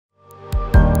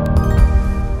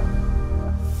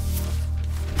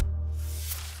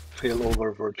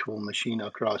failover virtual machine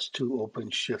across two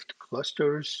OpenShift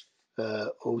clusters,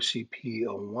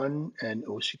 OCP01 and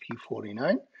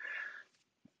OCP49.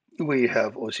 We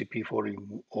have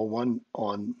OCP41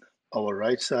 on our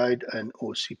right side and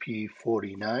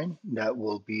OCP49. That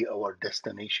will be our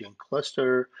destination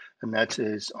cluster, and that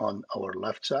is on our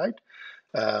left side.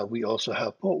 We also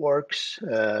have Portworx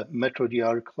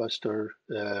MetroDR cluster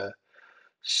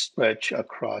stretch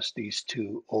across these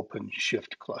two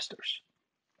OpenShift clusters.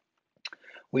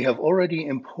 We have already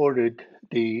imported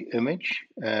the image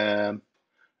and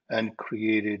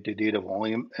created the data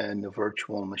volume and the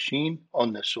virtual machine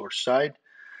on the source side.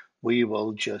 We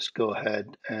will just go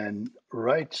ahead and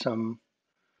write some,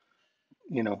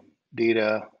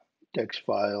 data text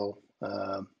file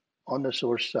on the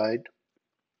source side.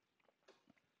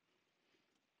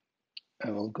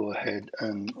 And we'll go ahead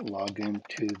and log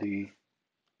into the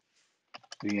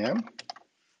VM.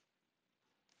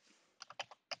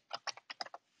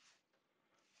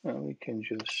 And we can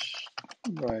just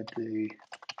write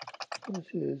this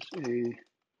is a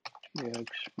PX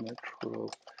Metro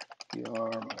DR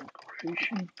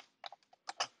migration.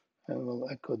 And we'll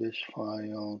echo this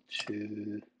file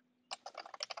to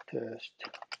test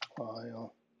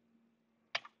file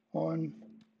 1.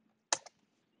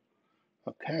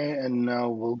 Okay, and now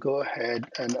we'll go ahead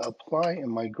and apply a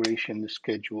migration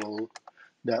schedule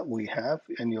that we have.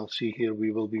 And you'll see here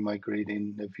we will be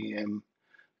migrating the VM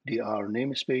DR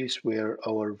namespace where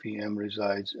our VM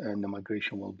resides, and the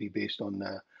migration will be based on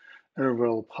the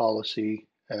interval policy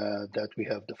that we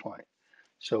have defined.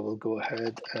 So we'll go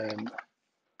ahead and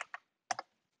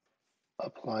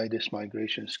apply this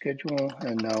migration schedule.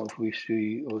 And now if we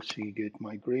see OC get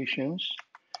migrations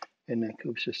in the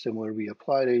kube system where we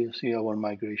applied it, you'll see our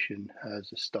migration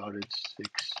has started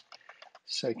 6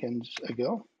 seconds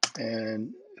ago.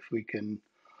 And if we can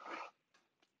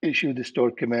issue the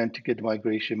store command to get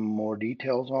migration more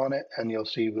details on it, and you'll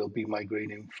see we'll be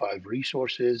migrating 5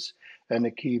 resources. And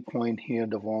the key point here,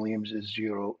 the volumes is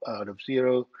 0 out of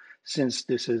 0, since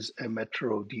this is a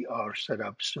Metro DR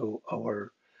setup. So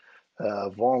our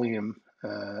volume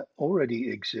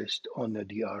already exists on the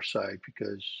DR side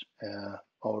because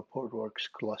our Portworx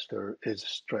cluster is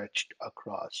stretched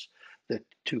across the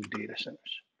 2 data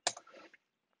centers.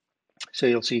 So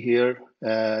you'll see here,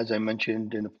 as I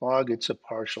mentioned in the blog, it's a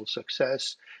partial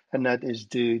success, and that is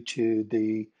due to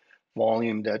the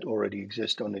volume that already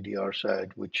exists on the DR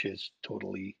side, which is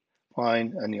totally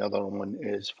fine, and the other one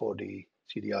is for the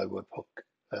CDI webhook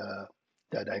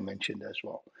that I mentioned as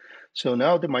well. So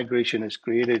now the migration is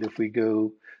created. If we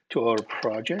go to our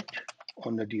project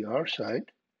on the DR side,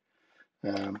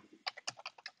 and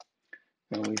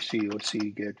we see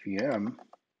OC get VM,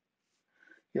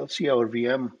 you'll see our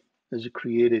VM is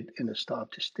created in a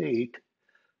stopped state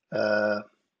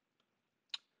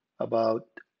about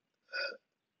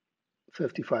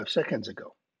 55 seconds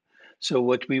ago. So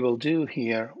what we will do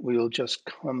here, we will just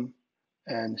come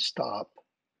and stop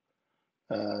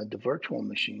the virtual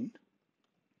machine.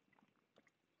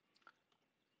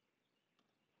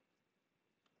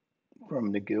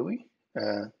 From the GUI.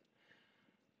 And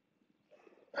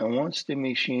once the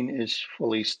machine is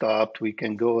fully stopped, we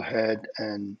can go ahead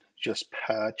and just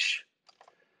patch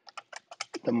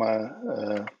the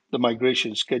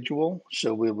migration schedule.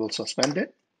 So we will suspend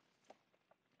it.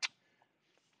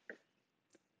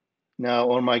 Now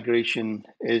our migration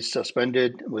is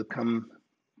suspended. We'll come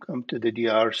to the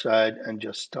DR side and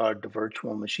just start the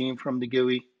virtual machine from the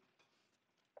GUI.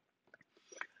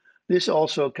 This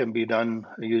also can be done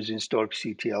using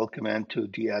storkctl command to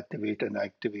deactivate and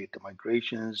activate the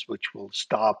migrations, which will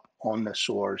stop on the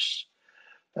source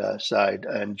side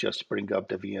and just bring up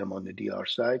the VM on the DR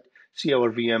side. See, our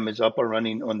VM is up and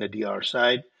running on the DR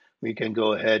side. We can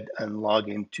go ahead and log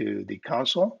into the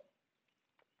console.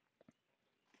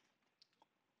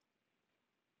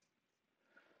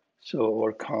 So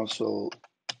our console's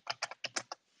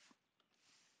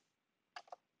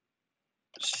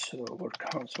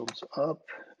up,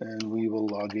 and we will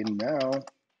log in now.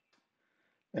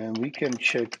 And we can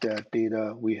check that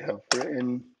data we have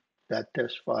written, that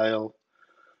test file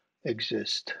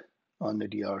exists on the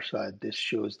DR side. This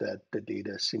shows that the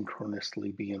data is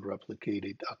synchronously being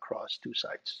replicated across 2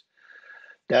 sites.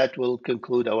 That will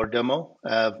conclude our demo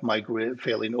of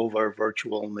failing over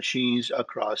virtual machines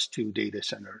across 2 data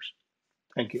centers.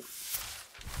 Thank you.